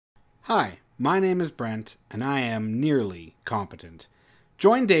Hi, my name is Brent, and I am nearly competent.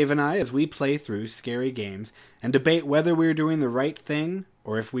 Join Dave and I as we play through scary games and debate whether we're doing the right thing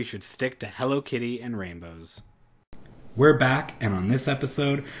or if we should stick to Hello Kitty and rainbows. We're back, and on this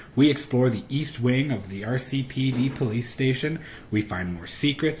episode, we explore the East Wing of the RCPD police station. We find more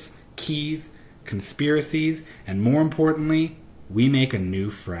secrets, keys, conspiracies, and more importantly, we make a new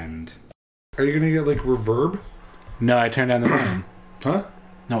friend. Are you gonna get, like, reverb? No, I turned down the volume. Huh?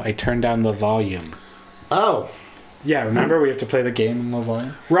 No, I turned down the volume. Oh. Yeah, remember we have to play the game in low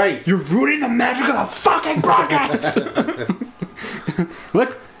volume? Right. You're ruining the magic of the fucking broadcast!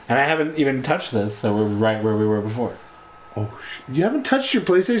 Look, and I haven't even touched this, so we're right where we were before. Oh, you haven't touched your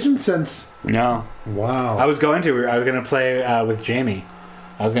PlayStation since... No. Wow. I was going to play with Jamie.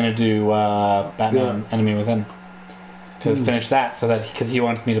 I was going to do Batman Enemy Within. To finish that, so that because he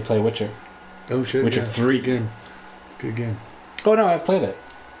wants me to play Witcher. Oh, shit. Witcher 3. It's a good game. It's a good game. Oh, no, I've played it.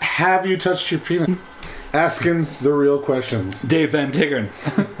 Have you touched your penis? Asking the real questions. Dave Van Tigern.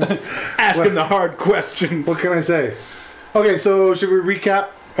 Asking the hard questions. What can I say? Okay, so should we recap?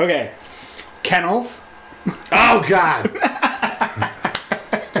 Okay. Kennels. Oh, God.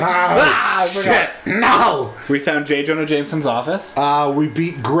 Shit. No. We found J. Jonah Jameson's office. We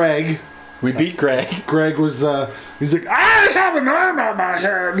beat Greg. We beat Greg. Greg was, he's like, I have an arm on my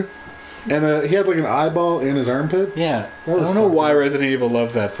head. And he had like an eyeball in his armpit. Yeah. I don't know why Resident Evil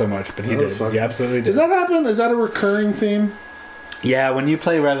loves that so much, but he did. He absolutely did. Does that happen? Is that a recurring theme? Yeah, when you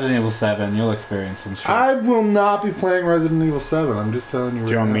play Resident Evil 7, you'll experience some shit. I will not be playing Resident Evil 7. I'm just telling you right now.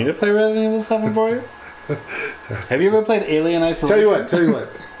 Do you want me to play Resident Evil 7 for you? Have you ever played Alien Isolation? Tell you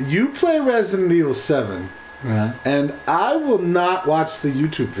what. You play Resident Evil 7, and I will not watch the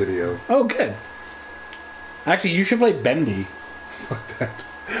YouTube video. Oh, good. Actually, you should play Bendy. Fuck that.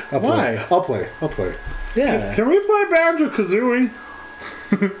 Why? I'll play. Yeah. Can we play Banjo-Kazooie?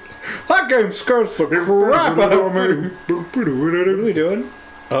 That game scares the crap out of me. What are we doing?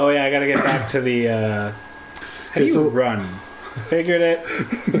 Oh, yeah, I gotta get back to the, how do you run? Figured it.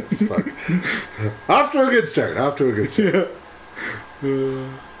 Fuck. Off to a good start.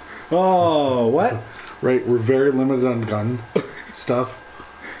 Oh, what? Right, we're very limited on gun stuff.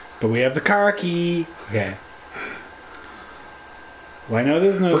 But we have the car key. Okay. Well, I know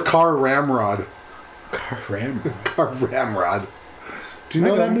there's no... For Car Ramrod. Car Ramrod? Car Ramrod. Do you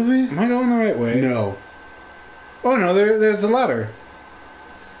know that movie? Am I going the right way? No. Oh, no, there's a ladder.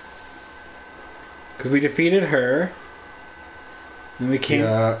 Because we defeated her. And we came...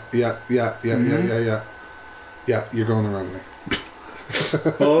 Yeah, you're going the wrong way.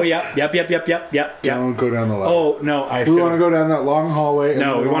 Oh, yep. Don't go down the ladder. Oh, no, We want to go down that long hallway.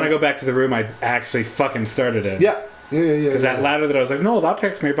 No, we want to go back to the room I actually fucking started in. Yeah. Because that ladder that I was like, no, that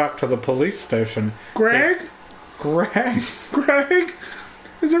takes me back to the police station. Greg?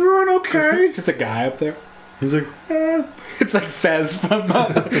 Is everyone okay? Just a guy up there. He's like, It's like Fez from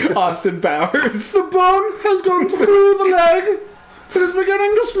Austin Powers. The bone has gone through the leg. It is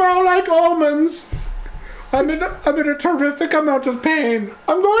beginning to smell like almonds. I'm in a terrific amount of pain.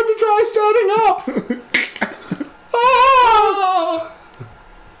 I'm going to try standing up. Ah!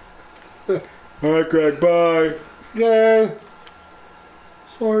 Alright, Greg, bye. Yeah.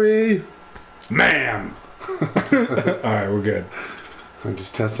 Sorry. Ma'am. Alright, we're good. I'm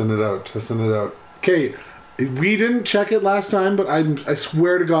just testing it out. Okay, we didn't check it last time, but I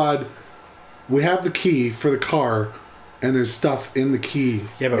swear to God, we have the key for the car, and there's stuff in the key.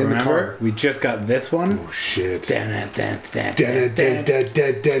 Yeah, but remember, we just got this one. Oh shit! You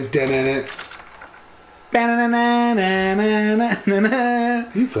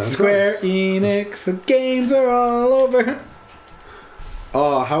found Square Enix, the games are all over.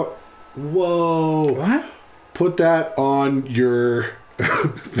 Oh, how? Whoa! What? Put that on your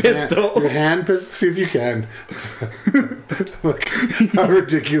pistol. Your hand pistol. See if you can. Look, how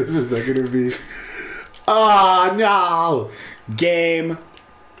ridiculous is that going to be? Oh no! Game.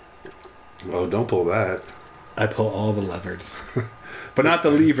 Oh, don't pull that. I pull all the levers, but not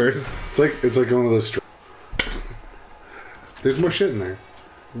the levers. It's like one of those. There's more shit in there.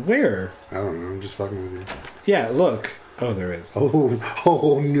 Where? I don't know. I'm just fucking with you. Yeah, look. Oh, there is. Oh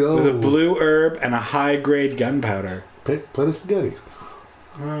no. There's a blue herb and a high-grade gunpowder. Plate of spaghetti.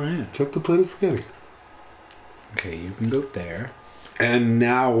 Oh, yeah. Check the plate of spaghetti. Okay, you can go there. And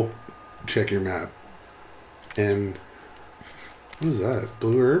now, check your map. And what is that?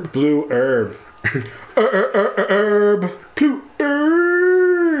 Blue herb? Blue herb. Herb. Blue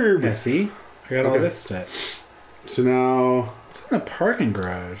herb. Yeah, see? I got all this stuff. So now... It's in the parking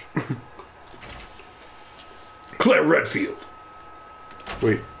garage. Claire Redfield.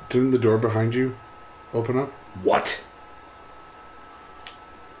 Wait, didn't the door behind you open up? What?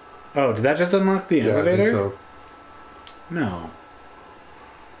 Oh, did that just unlock the Yeah, elevator? I think so. No.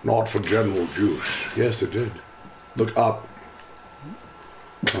 Not for general juice. Yes, it did. Look up.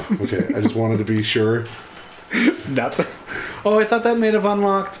 Oh, okay, I just wanted to be sure. Nothing. Oh, I thought that may have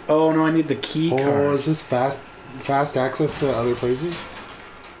unlocked. Oh no, I need the key card. Oh, is this fast access to other places?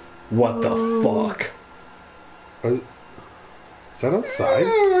 What the fuck? Is that outside?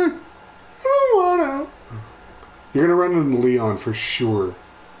 I don't wanna. You're gonna run into Leon for sure.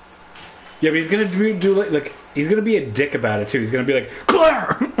 Yeah, but he's gonna do like he's gonna be a dick about it too. He's gonna be like,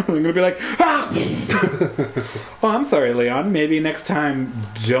 Claire! I'm gonna be like, ah! Oh, I'm sorry, Leon. Maybe next time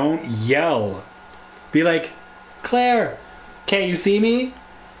don't yell. Be like, Claire, okay, you see me?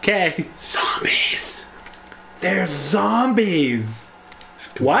 Okay. Zombies! There's zombies!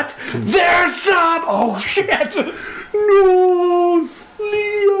 What? There's zombies! Oh shit! No!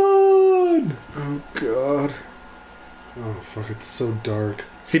 Leon! Oh god. Oh fuck! It's so dark.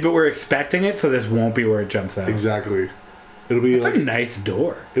 See, but we're expecting it, so this won't be where it jumps out. Exactly. It'll be It's like a nice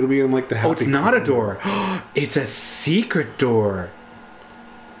door. it'll be in like the happy. Oh, it's not a corner. door. It's a secret door.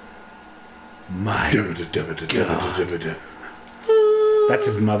 My God. That's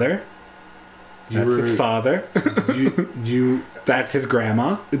his mother. That's his father. you. That's his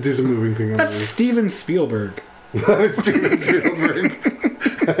grandma. There's a moving thing on That's there. Steven Spielberg. That is Steven Spielberg.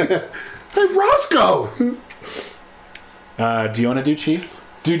 Hey, Roscoe! Do you want to do Chief?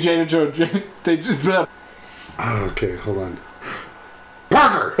 Do Jane and Joe. They just. Okay, hold on.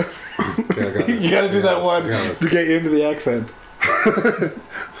 Parker! Okay, I got this. You gotta do that one I got this. to get you into the accent.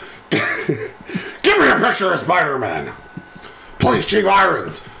 Give me a picture of Spider-Man. Police Chief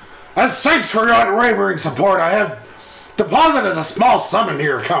Irons. As thanks for your unwavering support, I have deposited a small sum in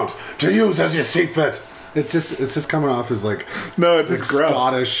your account to use as you see fit. It's just coming off as like No, it's like just gross.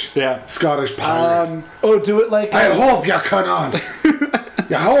 Scottish. Yeah. Scottish pirate. Do it like. I hope you can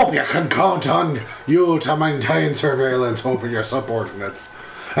I hope you can count on you to maintain surveillance over your subordinates,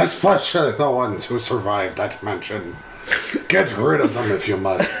 especially the ones who survived that mansion. Get rid of them if you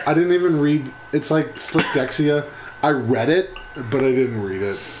must. I didn't even read. It's like Slickdexia. I read it, but I didn't read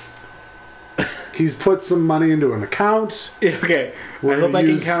it. He's put some money into an account. Okay. We're I hope gonna I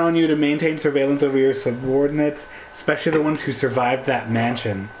can use- count on you to maintain surveillance over your subordinates, especially the ones who survived that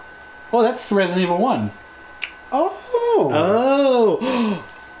mansion. Oh, that's Resident Evil 1. Oh. Oh!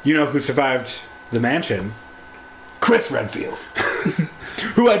 You know who survived the mansion? Chris Redfield.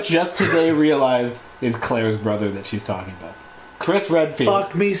 Who I just today realized is Claire's brother that she's talking about. Chris Redfield.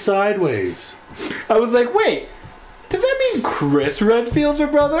 Fuck me sideways. I was like, wait, does that mean Chris Redfield's her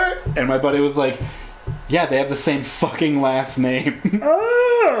brother? And my buddy was like, yeah, they have the same fucking last name.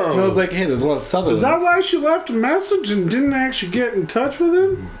 Oh. And I was like, hey, there's a lot of Sutherlands. Is that why she left a message and didn't actually get in touch with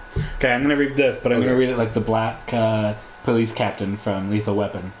him? Okay, I'm going to read this, but I'm Okay. going to read it like the black police captain from Lethal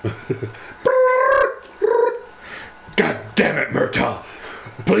Weapon. God damn it, Murtaugh.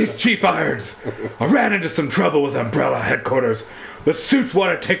 Police Chief Irons. I ran into some trouble with Umbrella headquarters. The suits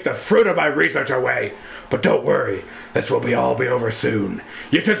want to take the fruit of my research away. But don't worry, this will all be over soon.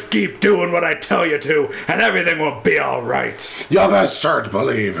 You just keep doing what I tell you to, and everything will be alright. You best start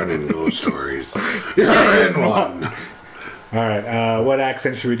believing in those stories. You're in one. Alright, what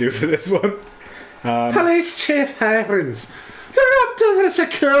accent should we do for this one? Police Chief Irons, you're up to the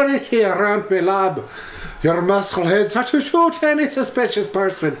security around my lab. Your muscleheads are to shoot any suspicious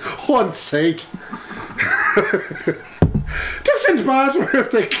person on sight. Doesn't matter if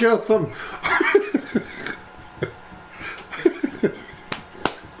they kill them.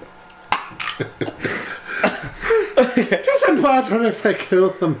 Doesn't matter if they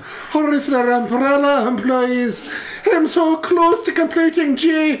kill them or if they're Umbrella employees. I'm so close to completing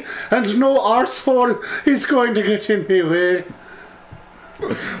G, and no arsehole is going to get in my way.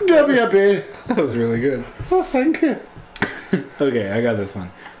 WB. That was really good. Oh, thank you. Okay, I got this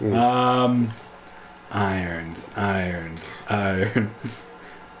one. Irons.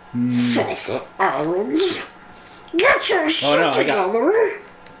 Filthy Irons. Get your shit Oh, no, I got- together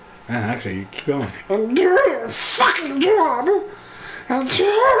Actually, you keep going. and do your fucking job. And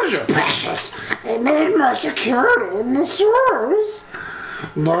here's your precious. It made more security in the sewers.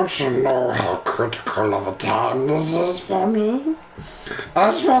 Don't you know how critical of a time this is for me?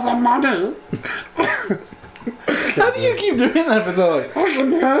 As for the money, How do you keep doing that for so long? I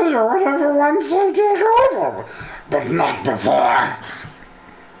can pay you whatever once I take over, but not before.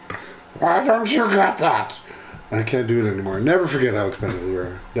 Why don't you get that? I can't do it anymore. Never forget how expensive we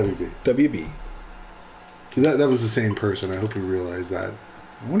were. WB. WB. That was the same person. I hope you realize that.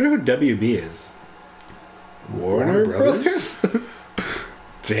 I wonder who WB is. Warner Brothers?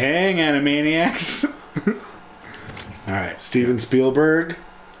 Dang, Animaniacs. Alright. Steven Spielberg.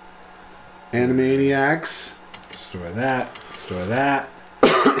 Animaniacs. Store that. Store that.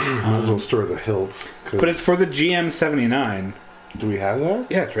 Might as well store the hilt. But it's for the GM79. Do we have that?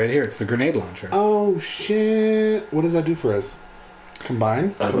 Yeah, it's right here. It's the grenade launcher. Oh, shit. What does that do for us?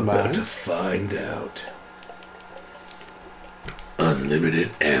 Combine? I'm Combine. about to find out.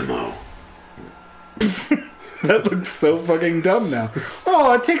 Unlimited ammo. That looks so fucking dumb now.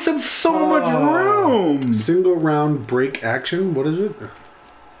 Oh, it takes up so much room. Single round break action. What is it?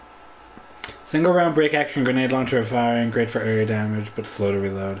 Single round break action grenade launcher firing. Great for area damage, but slow to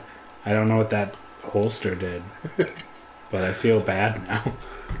reload. I don't know what that holster did. But I feel bad now.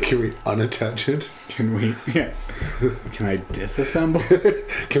 Can we unattach it? Can we? Yeah. Can I disassemble?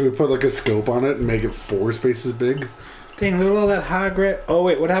 Can we put like a scope on it and make it 4 spaces big? Dang, look at all that high grade. Oh,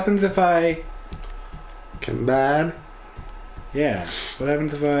 wait, what happens if I... Combine? Yeah. What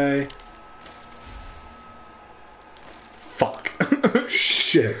happens if I... Fuck.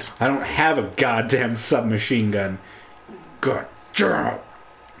 Shit. I don't have a goddamn submachine gun. God damn it.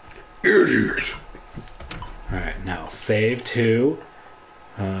 Idiot. Alright, now save to.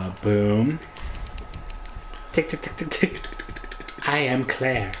 Boom. Tick, tick, tick, tick, tick. I am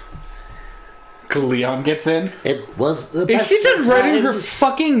Claire. Leon gets in. It was the Is best she just of writing her times.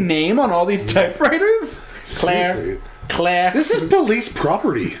 fucking name on all these typewriters? Claire. Seriously. Claire. This is police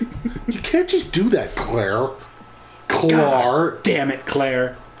property. You can't just do that, Claire. Claire. Damn it,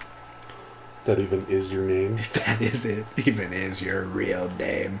 Claire. That even is your name. If that is it, even is your real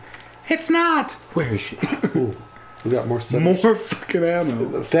name. It's not. Where is she? Ooh, we got more stuff. More fucking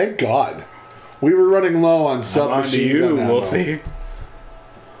ammo. Thank God. We were running low on On to submachine you, gun ammo. Wolfie.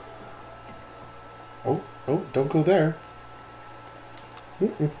 Oh, don't go there.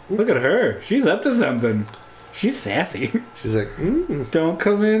 Look at her. She's up to something. She's sassy. She's like, Don't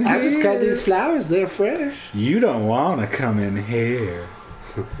come in here. I just got these flowers. They're fresh. You don't want to come in here.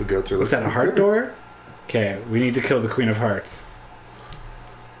 The goats are like, Was that a heart door? Okay, we need to kill the Queen of Hearts.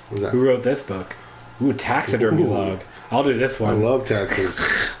 What was that? Who wrote this book? Ooh, taxidermy Ooh. log. I'll do this I one. love taxes.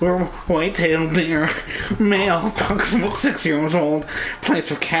 We're white-tailed deer, male, approximately 6 years old, place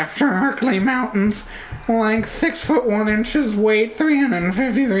of capture, Arkley Mountains, length 6 foot 1 inches, weight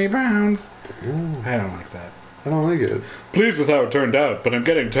 353 pounds. I don't like that. I don't like it. Pleased with how it turned out, but I'm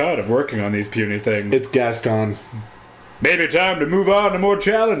getting tired of working on these puny things. It's Gaston. Maybe time to move on to more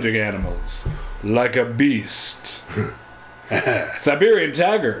challenging animals, like a beast. Siberian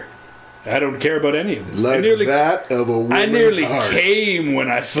tiger. I don't care about any of this. Like that of a woman's I nearly heart. came when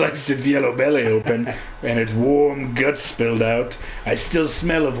I sliced its yellow belly open and its warm guts spilled out. I still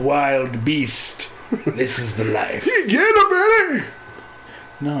smell of wild beast. This is the life. Yellow belly!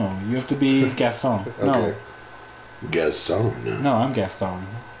 No, you have to be Gaston. Okay. Gaston. No, I'm Gaston.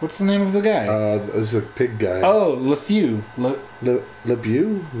 What's the name of the guy? This is a pig guy. Oh, Lefeu.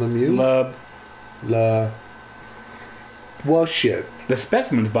 Lebeau? Lemieux? La. Well, shit. The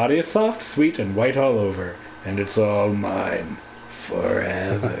specimen's body is soft, sweet, and white all over, and it's all mine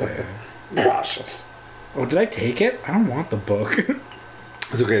forever. Cautious. Oh, did I take it? I don't want the book.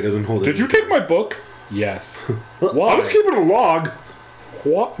 It's okay, it doesn't hold it. Did you take my book? Yes. Why? I was keeping a log.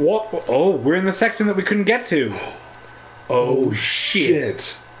 What? Oh, we're in the section that we couldn't get to. Oh,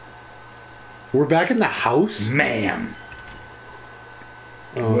 shit. We're back in the house? Ma'am.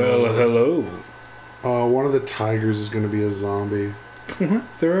 Well, hello. One of the tigers is going to be a zombie. What?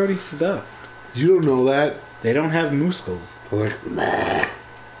 They're already stuffed. You don't know that? They don't have muscles. They're like, Mom.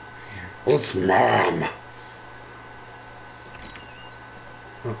 It's Mom.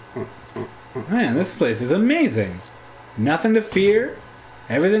 Man, this place is amazing. Nothing to fear.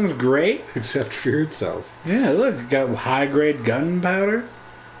 Everything's great. Except fear itself. Yeah, look, you got high-grade gunpowder.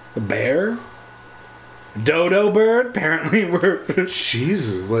 A bear. A dodo bird. Apparently we're...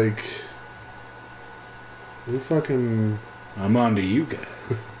 Jesus, like... You fucking... I'm on to you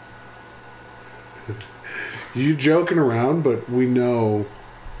guys. You joking around, but we know...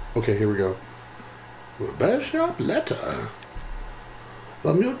 Okay, here we go. Bear shop letter.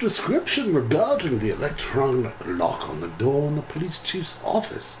 From your description regarding the electronic lock on the door in the police chief's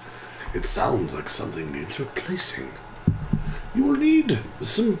office, it sounds like something needs replacing. You will need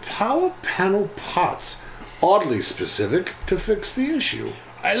some power panel parts, oddly specific, to fix the issue.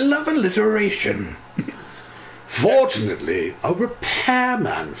 I love alliteration. Fortunately, a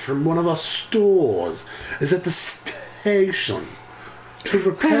repairman from one of our stores is at the station to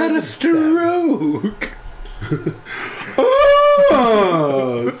repair Had a the stroke.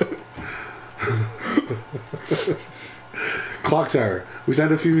 Oh! Clock tower. We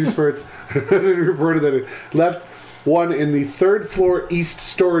sent a few experts and reported that it left one in the 3rd floor east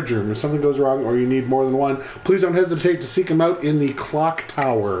storage room. If something goes wrong or you need more than one, please don't hesitate to seek him out in the clock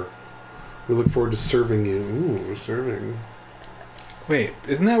tower. We look forward to serving you. Ooh, serving. Wait,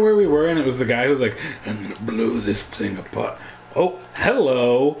 isn't that where we were? And it was the guy who was like, I'm gonna blow this thing apart. Oh,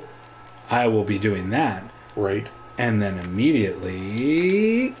 hello. I will be doing that. Right. And then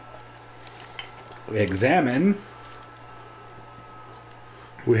immediately examine.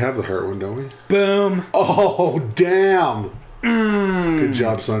 We have the heart one, don't we? Boom. Oh, damn. Good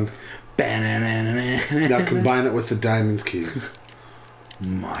job, son. Now combine it with the diamond's key.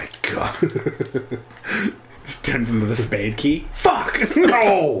 My God. Turns into the spade key. Fuck!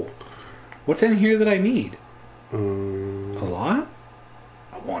 No! What's in here that I need? A lot?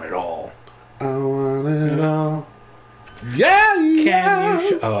 I want it all. I want it all. Yeah! Can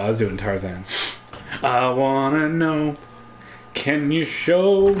you oh, I was doing Tarzan. I wanna know. Can you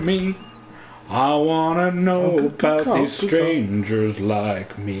show me? I wanna know about these strangers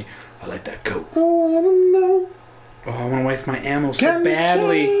like me. I like that coat. I wanna know. Oh, I wanna waste my ammo so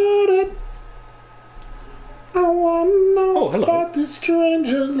badly. I wanna know hello. about these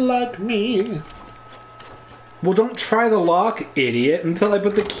strangers like me. Well, don't try the lock, idiot, until I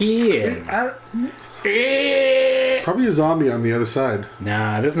put the key in. Probably a zombie on the other side.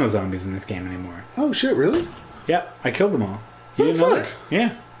 Nah, there's no zombies in this game anymore. Oh shit, really? Yep, I killed them all. You Oh, didn't know fuck. that?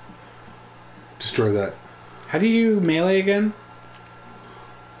 Yeah. Destroy that. How do you melee again?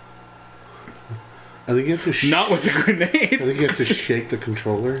 I think you have to Not with the I grenade. think you have to shake the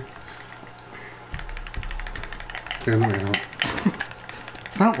controller. Here, let me help.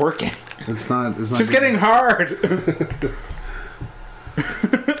 It's not working. It's not It's just getting hard.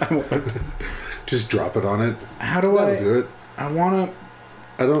 Just drop it on it. How do That'll I do it. I wanna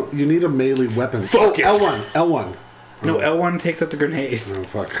I don't. You need a melee weapon. Fuck it. L1. L1. No, L1 takes out the grenade. Oh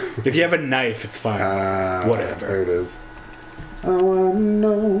fuck. If you have a knife, it's fine. Whatever. There it is. I wanna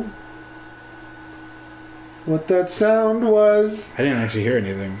know what that sound was. I didn't actually hear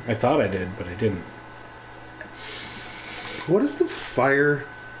anything. I thought I did, but I didn't. What does the fire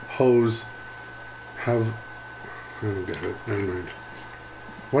hose have? I don't get it. Never mind.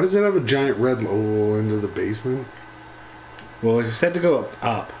 Why does it have a giant red logo into the basement? Well, you said to go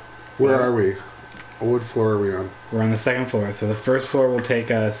up. Where are we? What floor are we on? We're on the second floor, so the first floor will take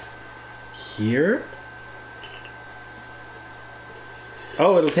us here.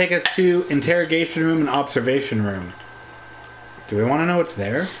 Oh, it'll take us to interrogation room and observation room. Do we want to know what's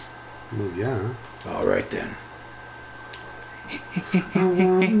there? Well, yeah. All right then. I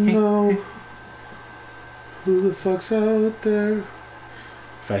wanna know who the fuck's out there.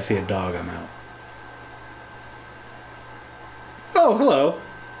 If I see a dog, I'm out. Oh, hello.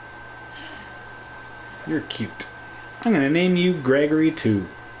 You're cute. I'm gonna name you Gregory 2.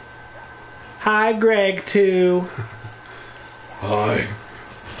 Hi, Greg 2. Hi.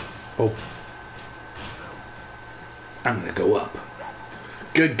 Oh, I'm gonna go up.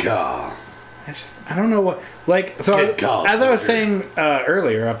 good call. I don't know what so Good call, as I was soldier. saying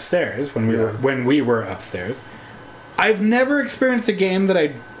earlier upstairs when we were upstairs, I've never experienced a game that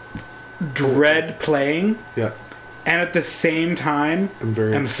I dread playing, Yeah. and at the same time I'm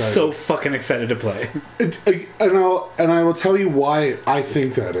very I'm excited. so fucking excited to play. And I will tell you why I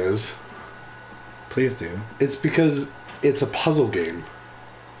think that is. Please do. It's because it's a puzzle game.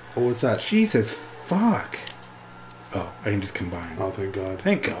 Oh, what's that? Jesus fuck. Oh, I can just combine. Oh, thank God.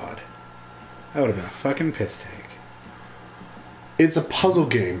 Thank God. That would have been a fucking piss take. It's a puzzle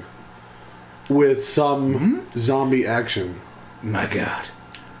game with some zombie action. My God.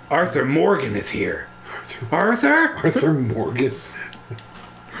 Arthur Morgan is here. Arthur? Arthur Morgan.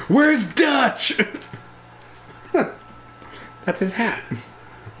 Where's Dutch? That's his hat.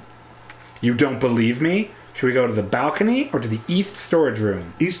 You don't believe me? Should we go to the balcony or to the east storage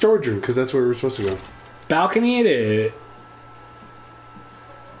room? East storage room, because that's where we're supposed to go. Balcony it is.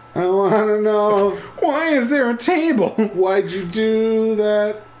 I want to know, Why is there a table? why'd you do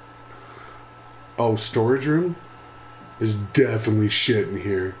that? Oh, storage room? There's definitely shit in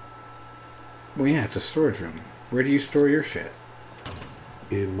here. Well, yeah, it's a storage room. Where do you store your shit?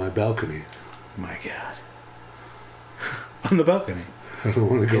 In my balcony. My God. On the balcony. I don't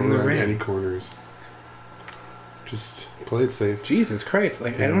want to go In the around rain. any corners. Just play it safe. Jesus Christ.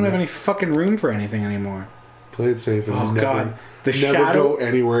 Like, I don't have any fucking room for anything anymore. Play it safe and Oh, never, God. The never shadow- go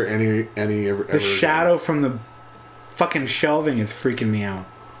anywhere ever The shadow from the fucking shelving is freaking me out.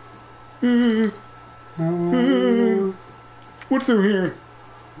 What's through here?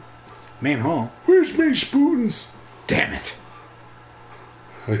 Main hall. Where's my spoons? Damn it.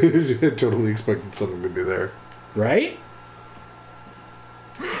 I totally expected something to be there. Right?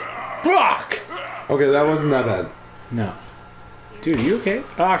 Fuck! Okay, that wasn't that bad. No. Dude, are you okay?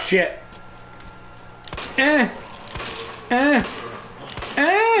 Oh, shit. Eh. Eh.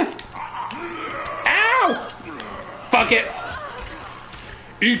 Eh.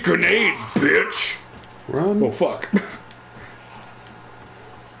 fuck it! Eat grenade, bitch! Run. Oh, fuck.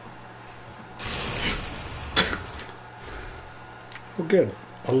 Oh, good.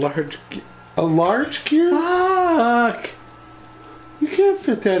 A large... A large gear? Fuck! You can't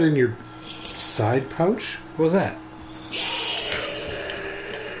fit that in your side pouch. What was that?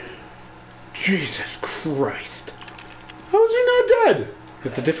 Jesus Christ. How is he not dead?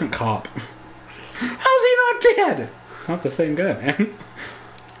 It's a different cop. How's he not dead? It's not the same guy, man.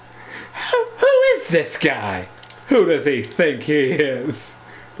 Who is this guy? Who does he think he is?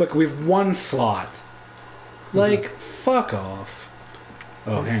 Look, we've one slot. Like, fuck off.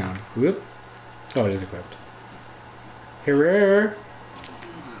 Oh, hang on. Whoop. Oh, it is equipped. Here.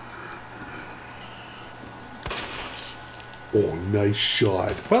 Oh, nice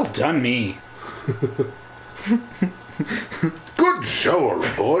shot. Well done, me. Good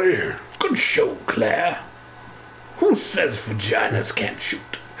show, boy. Good show, Claire. Who says vaginas can't shoot?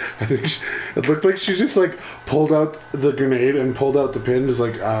 I think it looked like she just like pulled out the grenade and pulled out the pin. Just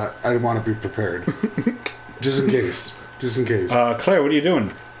like, I want to be prepared. Just in case. Just in case. Claire, what are you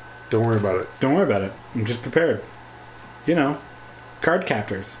doing? Don't worry about it. Don't worry about it. I'm just prepared. You know, card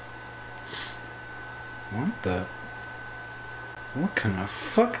captors. What the... What kind of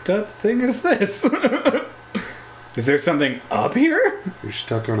fucked up thing is this? Is there something up here? You're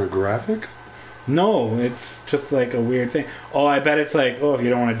stuck on a graphic? No, it's just like a weird thing. Oh, I bet it's like, oh, if you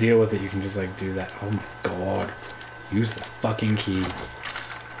don't want to deal with it, you can just like do that. Oh my god. Use the fucking key.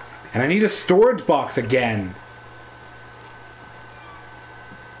 And I need a storage box again.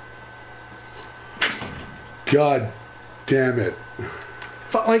 God damn it.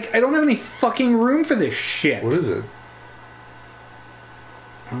 Like, I don't have any fucking room for this shit. What is it?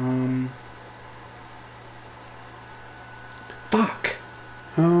 Fuck.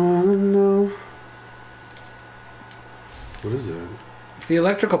 Oh no. What is it? It's the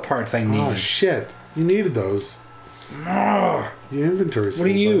electrical parts I need. Oh shit. You needed those. Ugh. Your inventory's What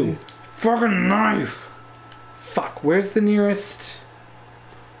are full, you? buddy. Fucking knife. Fuck, where's the nearest?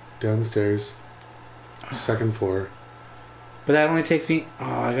 Downstairs. Second floor. But that only takes me... Oh,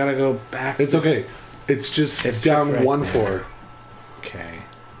 I gotta go back. It's okay. It's just It's down just right one there. floor. Okay.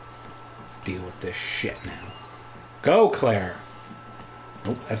 Let's deal with this shit now. Go, Claire.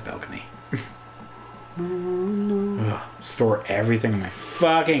 Nope, that's balcony. Ugh, store everything in my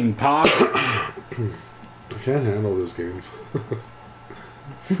fucking pocket. I can't handle this game.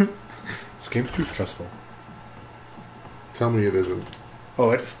 This game's too stressful. Tell me it isn't.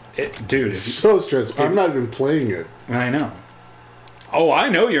 Oh, dude. It's so stressful. I'm not even playing it. I know. Oh, I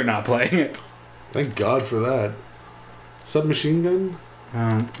know you're not playing it. Thank God for that. Submachine gun?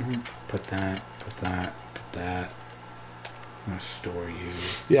 Put that. I'm gonna store you.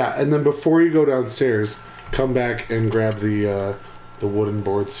 Yeah, and then before you go downstairs, come back and grab the wooden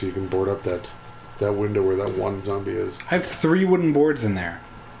board so you can board up that window where that one zombie is. I have 3 wooden boards in there.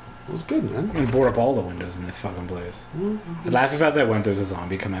 It was good, man. I'm gonna board up all the windows in this fucking place. I laugh about that when there's a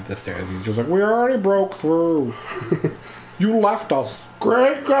zombie coming up the stairs and he's just like, we already broke through. You left us.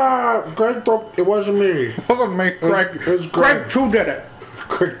 Greg broke. It wasn't me. It wasn't me, Greg. It was Greg. Greg too did it.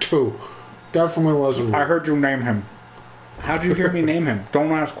 Greg too. Definitely wasn't me. I heard you name him. How'd you hear me name him?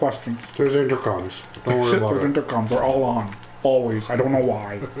 Don't ask questions. There's intercoms. Don't worry about Those it. intercoms are all on. Always. I don't know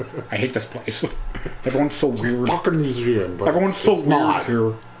why. I hate this place. Everyone's so weird. Fucking museum. But Everyone's so it's weird not.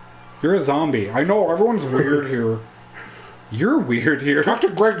 here. You're a zombie. I know, everyone's weird here. You're weird here. Talk to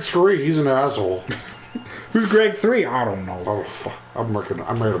Greg 3. He's an asshole. Who's Greg 3? I don't know. Oh, fuck. I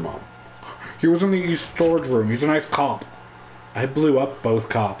made him up. He was in the East storage room. He's a nice cop. I blew up both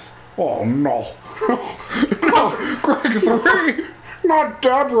cops. Oh, no. No, Greg 3! Not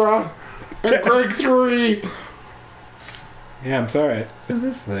Deborah. And Greg 3. Yeah, I'm sorry. What is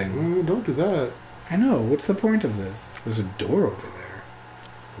this thing? Don't do that. I know. What's the point of this? There's a door over there.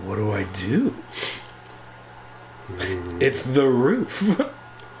 What do I do? It's the roof.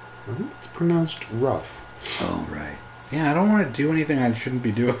 I think it's pronounced rough. Oh, right. Yeah, I don't want to do anything I shouldn't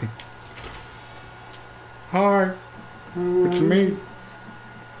be doing. Hi. It's me.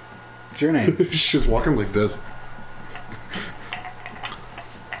 What's your name? She's walking like this.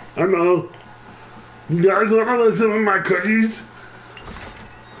 I know. You guys want to listen to my cookies?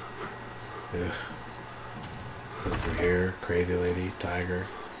 Ugh. Those are here. Crazy lady. Tiger.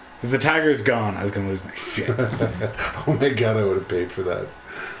 If the tiger's gone, I was going to lose my shit. Oh my god, I would have paid for that.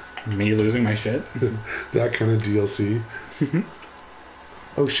 Me losing my shit? That kind of DLC.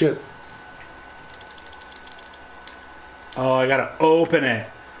 Oh shit. Oh, I gotta open it.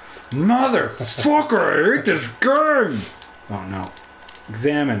 Motherfucker, I hate this game. Oh no.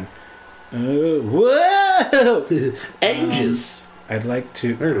 Examine. Whoa! Whoa! Ages. I'd like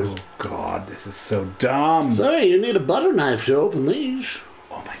to... There it is. Oh, God, this is so dumb. Sorry, you need a butter knife to open these.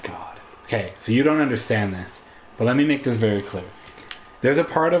 Oh, my God. Okay, so you don't understand this, but let me make this very clear. There's a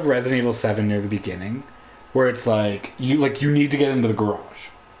part of Resident Evil 7 near the beginning where it's like you need to get into the garage.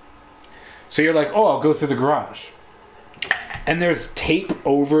 So you're like, oh, I'll go through the garage. And there's tape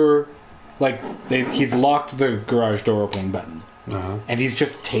over, like, he's locked the garage door opening button. Uh-huh. And he's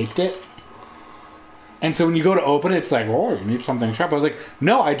just taped it. And so when you go to open it, it's like, oh, you need something sharp. I was like,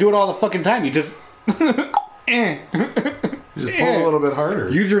 no, I do it all the fucking time. You just... You just pull a little bit harder.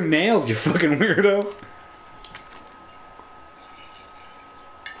 Use your nails, you fucking weirdo.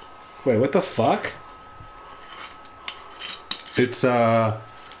 Wait, what the fuck? It's, you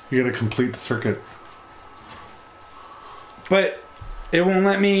gotta complete the circuit. But it won't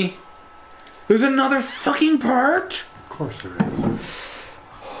let me... There's another fucking part? Of course there is.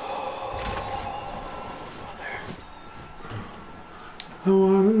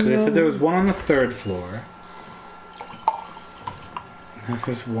 Because they said there was one on the 3rd floor. And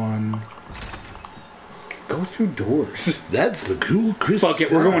there's one... Go through doors. That's the cool Christmas. Fuck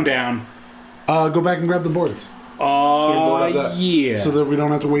it, we're going down. Go back and grab the boards. Oh, yeah. So that we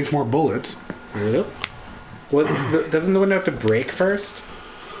don't have to waste more bullets. Yep. What, doesn't the window have to break first?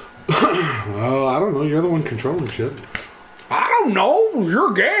 I don't know. You're the one controlling shit. I don't know. It's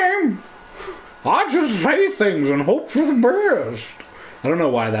your game. I just say things and hope for the best. I don't know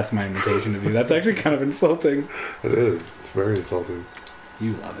why that's my imitation of you. That's actually kind of insulting. It is. It's very insulting.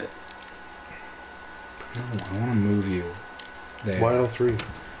 You love it. No, I want to move you. There. Why all three?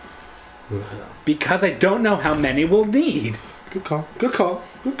 Because I don't know how many we'll need. Good call. Good call.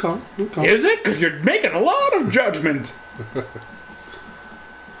 Good call. Good call. Is it? Because you're making a lot of judgment.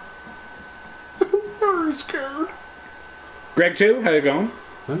 I'm very scared. Greg, too? How you going?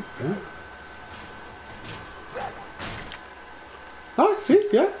 Huh? Yeah. Ah, see?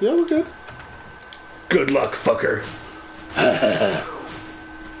 Yeah, we're good. Good luck, fucker.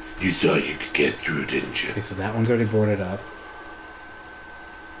 You thought you could get through, didn't you? Okay, so that one's already boarded up.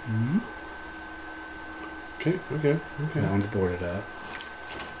 Mm-hmm. Okay. That one's boarded up.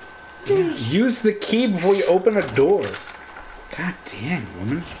 Use the key before you open a door. God damn,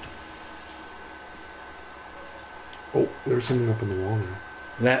 woman. Oh, there's something up in the wall there.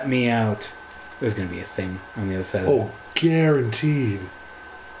 Let me out. There's gonna be a thing on the other side of Oh, guaranteed.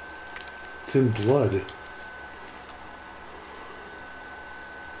 It's in blood.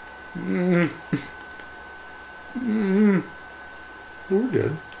 We're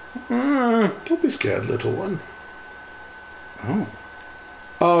good. Don't be scared, little one. Oh.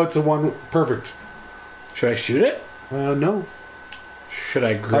 Oh, it's a one. Perfect. Should I shoot it? No. Should I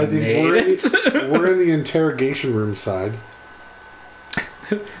I grenade think we're in the interrogation room side.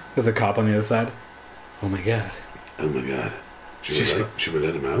 There's a cop on the other side. Oh my god. Oh my god. Should we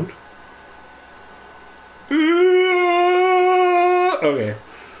let him out? Okay.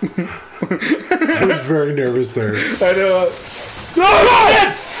 I was very nervous there. I know.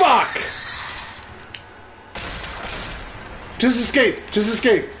 Oh, fuck! Just escape. Just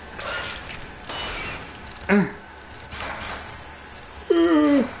escape.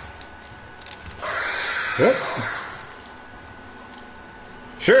 What?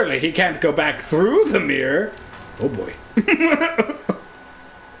 Surely he can't go back through the mirror. Oh boy.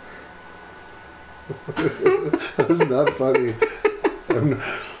 That's not funny. I'm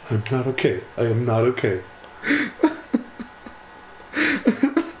not okay. I am not okay.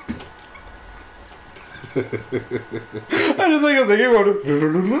 I just think I was thinking,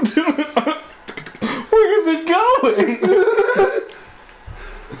 where is it going?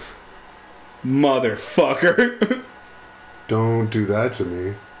 Motherfucker. Don't do that to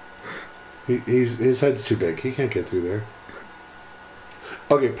me. His head's too big. He can't get through there.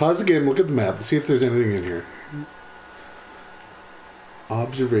 Okay, pause the game, look at the map, and see if there's anything in here.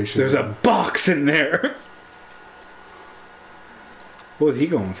 Observation. There's a box in there. What was he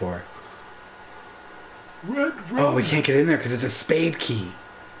going for? Red Oh, we can't get in there because it's a spade key.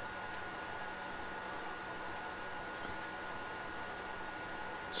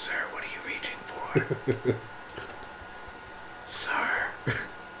 Sir, what are you reaching for? Sir.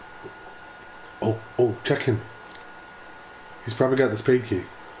 Oh, check him. He's probably got the spade key.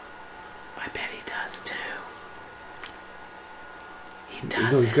 I bet he does too. He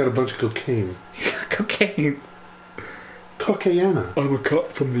does. No, he's got a bunch of cocaine. He's got cocaine. Cocaina. I'm a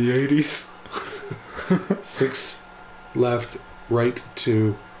cop from the 80s. 6 left, right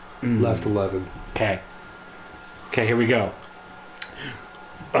 2, left 11. Okay, here we go.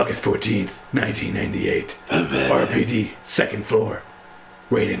 August 14th, 1998. RPD, 2nd floor.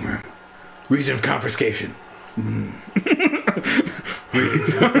 Waiting room. Reason of confiscation. Reading's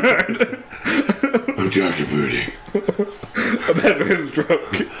hard. I'm documenting. I'm having a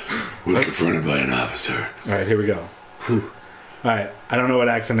stroke. We're confronted by an officer. All right, here we go. All right, I don't know what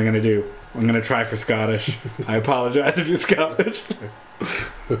accent I'm going to do. I'm going to try for Scottish. I apologize if you're Scottish.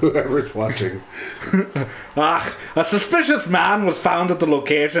 Whoever's watching. A suspicious man was found at the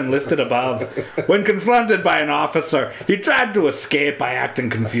location listed above. When confronted by an officer, he tried to escape by acting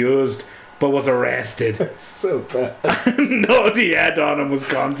confused, but was arrested. So bad. No, the head on him was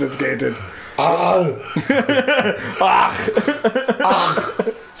confiscated.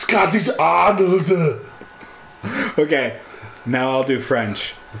 Scottish Arnold. Okay, now I'll do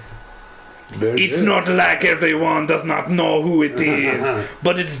French. It's not like everyone does not know who it is,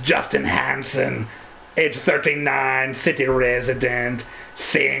 but it's Justin Hansen, age 39, city resident,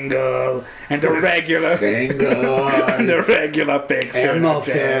 single, and a regular and a regular fixture. And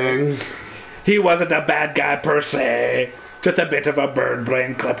nothing. He wasn't a bad guy per se, just a bit of a bird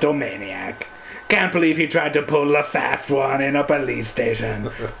brain kleptomaniac. Can't believe he tried to pull a fast one in a police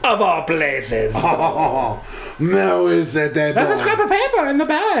station, of all places. Oh, no, is that There's a scrap of paper in the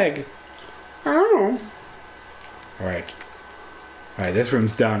bag. Oh. Alright, this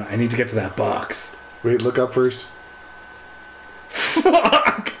room's done. I need to get to that box. Wait, look up first.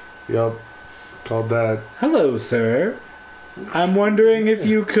 Fuck! Yup. Called that. Hello, sir. I'm wondering if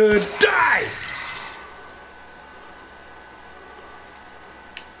you could die!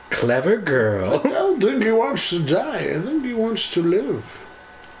 Clever girl. I don't think he wants to die. I think he wants to live.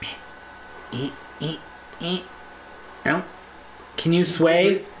 No? Can you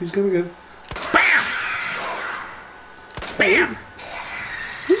sway? He's gonna get... Bam! Bam!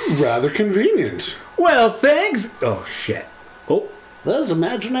 This is rather convenient. Well, thanks. Oh, shit. Oh, There's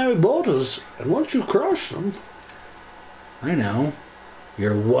imaginary borders, and once you cross them... I know.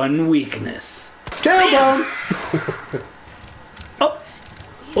 Your one weakness. Tailbone!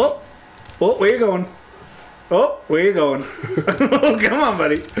 Oh, where you going? Oh, where you going? Oh, come on,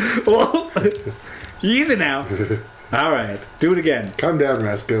 buddy. Oh, easy now. All right, do it again. Calm down,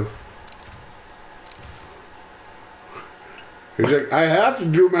 Rasco. He's like, I have to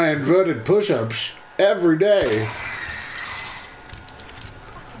do my inverted push-ups every day.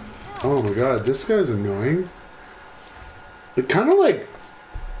 Oh my god, this guy's annoying. It kind of like...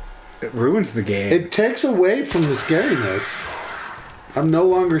 It ruins the game. It takes away from the scariness. I'm no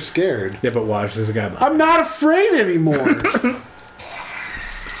longer scared. Yeah, but watch, there's a guy behind. I'm not afraid anymore.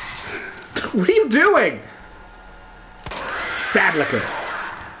 What are you doing? Bad liquor.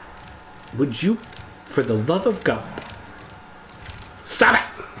 Would you, for the love of God, stop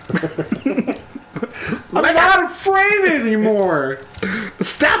it! I'm not afraid anymore.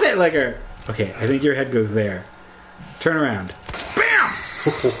 Stop it, liquor! Okay, I think your head goes there. Turn around. Bam!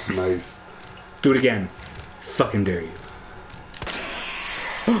 Oh, nice. Do it again. Fucking dare you.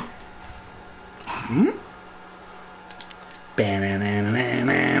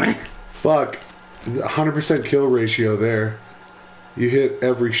 Banana. Fuck. 100% kill ratio there. You hit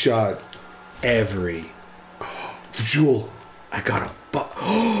every shot. Every. The jewel. I got a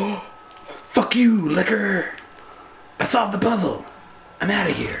fuck you, liquor. I solved the puzzle. I'm out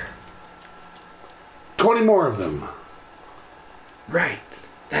of here. 20 more of them. Right.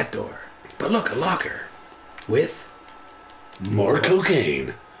 That door. But look, a locker. With More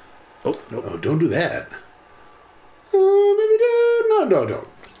cocaine. Oh, nope. Oh, don't do that. Maybe no, don't.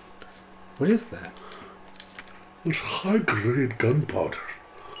 What is that? It's high-grade gunpowder.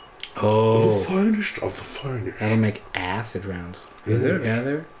 Oh. The finest of the finest. That'll make acid rounds. Is there a guy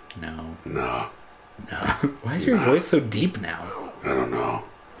there? No. No, No. Why is your voice so deep now? I don't know.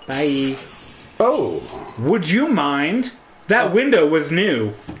 Bye. Oh. Would you mind? That window was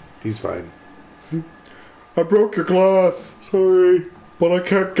new. He's fine. I broke your glass. Sorry. But I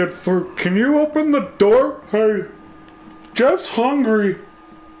can't get through. Can you open the door? Hey, Jeff's hungry.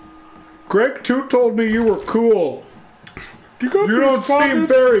 Greg too told me you were cool. You don't seem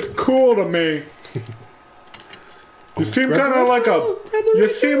very cool to me. You seem Greg- kind of like a... You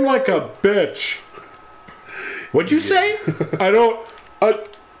seem like a bitch. What'd you say? I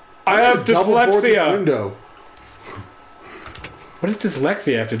have Double-board this dyslexia. window. What does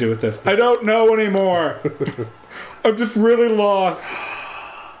dyslexia have to do with this? I don't know anymore. I'm just really lost.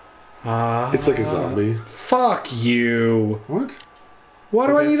 It's like a zombie. Fuck you. What? Why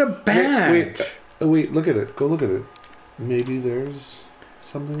do I need a badge? Wait, look at it. Go look at it. Maybe there's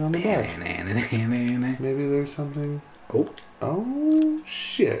something on the back. Maybe there's something. Oh. Oh,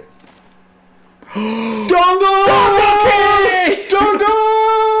 shit. Dongle!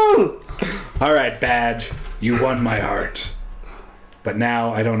 Dongle! All right, badge. You won my heart. But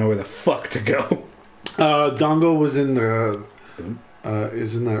now I don't know where the fuck to go. Dongo was in the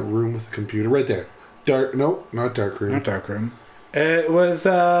is in that room with the computer right there. Not dark room. Not dark room. It was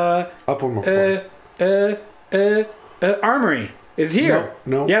Up on my phone. armory. It's here.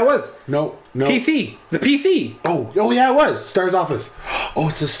 No. Yeah, it was. No. PC. The PC. Oh yeah, it was Star's office. Oh,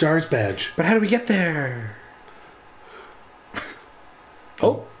 it's a Star's badge. But how do we get there?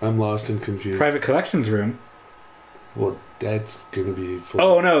 Oh, I'm lost and confused. private collections room. Well, that's gonna be full.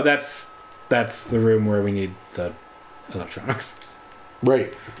 Oh no, that's the room where we need the electronics.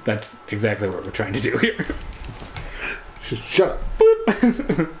 Right. That's exactly what we're trying to do here. Shut up.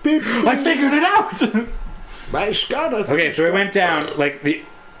 Beep. I figured it out. My Scott. Okay, so we went down. Like the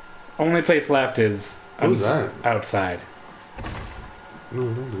only place left is What was that? outside.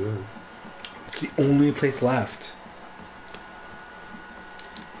 No, don't do that. It's the only place left.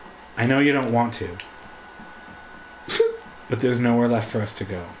 I know you don't want to, but there's nowhere left for us to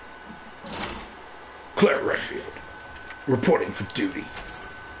go. Claire Redfield, reporting for duty.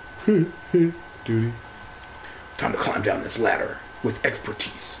 Duty. Time to climb down this ladder with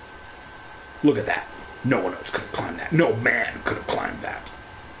expertise. Look at that. No one else could have climbed that. No man could have climbed that.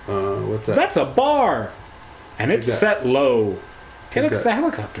 What's that? That's a bar! And it's Take that. set low. Hey, look, Take it's that. the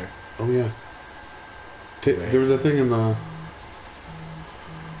helicopter. Oh yeah. There was a thing in the.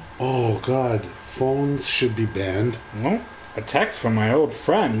 Oh God, phones should be banned. Well, a text from my old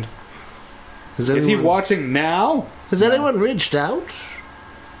friend. Has Is he watching now? Has anyone reached out?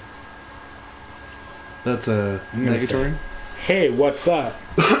 That's a I'm gonna negatory. say, hey, what's up?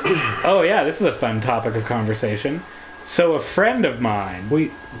 Oh yeah, this is a fun topic of conversation. So a friend of mine.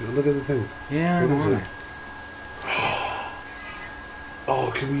 Wait, look at the thing. Yeah, What is I it?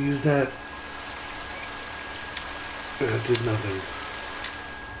 Oh, can we use that? It did nothing.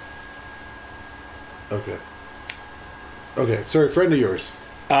 Okay, sorry, friend of yours.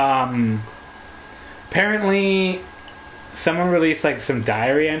 Apparently, someone released like some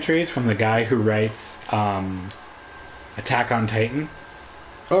diary entries from the guy who writes Attack on Titan.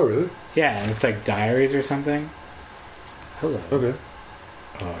 Oh, really? Yeah, and it's like diaries or something. Hello. Okay.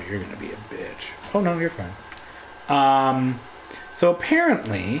 Oh, you're gonna be a bitch. Oh no, you're fine. So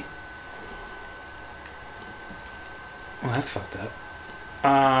apparently, well, that's fucked up.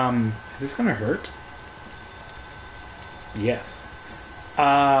 Is this gonna hurt? Yes. What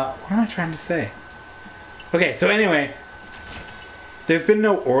am I trying to say? Okay, so anyway, there's been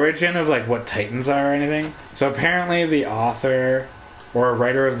no origin of like what Titans are or anything. So apparently, the author or a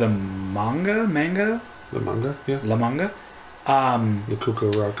writer of the manga, The manga, yeah. la manga, The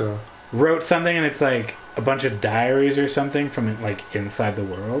Kukuraka. wrote something, and it's like a bunch of diaries or something from like inside the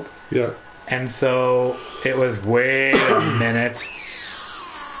world. Yeah. And so it was, wait a minute.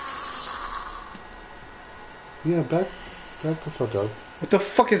 Yeah, back the fuck up. What the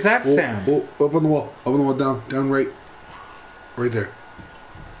fuck is that sound? Oh, up on the wall, down right there.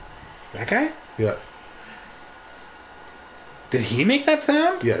 That guy? Yeah. Did he make that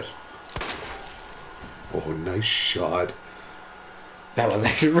sound? Yes. Oh, nice shot. That was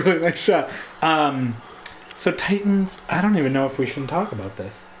actually a really nice shot. So Titans, I don't even know if we can talk about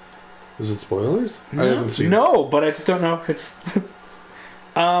this. Is it spoilers? I haven't seen No, but I just don't know if it's... it.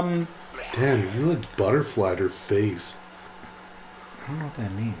 Damn, you like butterflied her face. I don't know what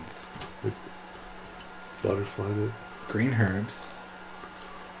that means. Butterflied it. Green herbs.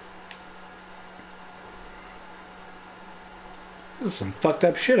 This is some fucked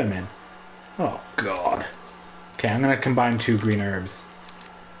up shit I'm in. Oh, God. Okay, I'm going to combine 2 green herbs.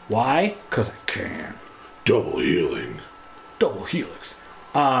 Why? Because I can. Double healing. Double helix.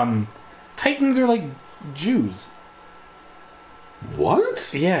 Titans are like Jews.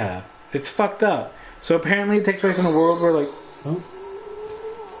 What? Yeah, it's fucked up. So apparently it takes place in a world where like... Oh.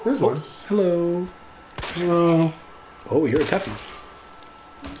 There's one. Hello. Oh. Oh, you're a toughie.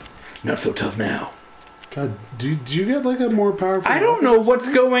 Not so tough now. God, do you get like a more powerful... I don't know what's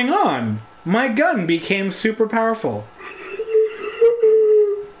going on. My gun became super powerful.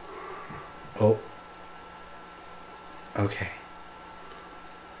 Oh. Okay.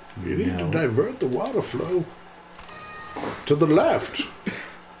 You need to divert the water flow. To the left.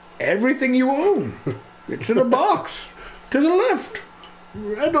 Everything you own. It's in a box. To the left.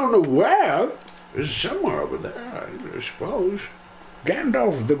 I don't know where. It's somewhere over there, I suppose.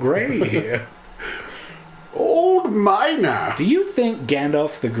 Gandalf the Grey here. Old miner. Do you think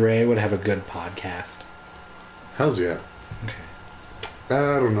Gandalf the Grey would have a good podcast? Hells yeah. Okay.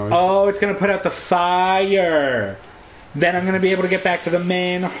 I don't know. Oh, it's going to put out the fire. Then I'm going to be able to get back to the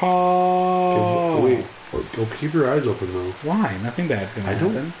main hall. Wait. Go keep your eyes open though. Why? Nothing bad's going to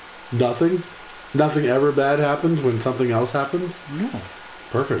happen. Nothing? Nothing ever bad happens when something else happens? No.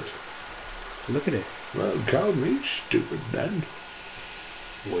 Perfect. Look at it. Well, call me stupid then.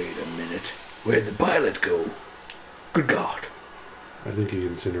 Wait a minute. Where'd the pilot go? Good God. I think he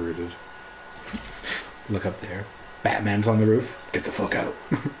incinerated. Look up there. Batman's on the roof. Get the fuck out.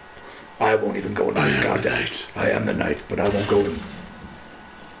 I won't even go into this goddamn night. I am the knight, but I won't go to...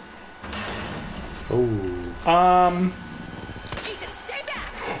 Oh. Jesus, stay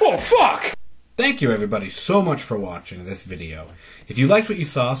back! Oh, fuck! Thank you everybody so much for watching this video. If you liked what you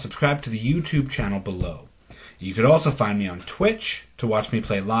saw, subscribe to the YouTube channel below. You could also find me on Twitch to watch me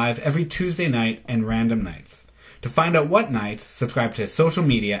play live every Tuesday night and random nights. To find out what nights, subscribe to social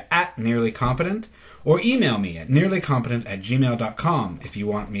media at NearlyCompetent or email me at nearlycompetent@gmail.com if you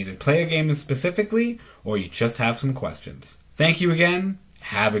want me to play a game specifically or you just have some questions. Thank you again.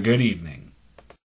 Have a good evening.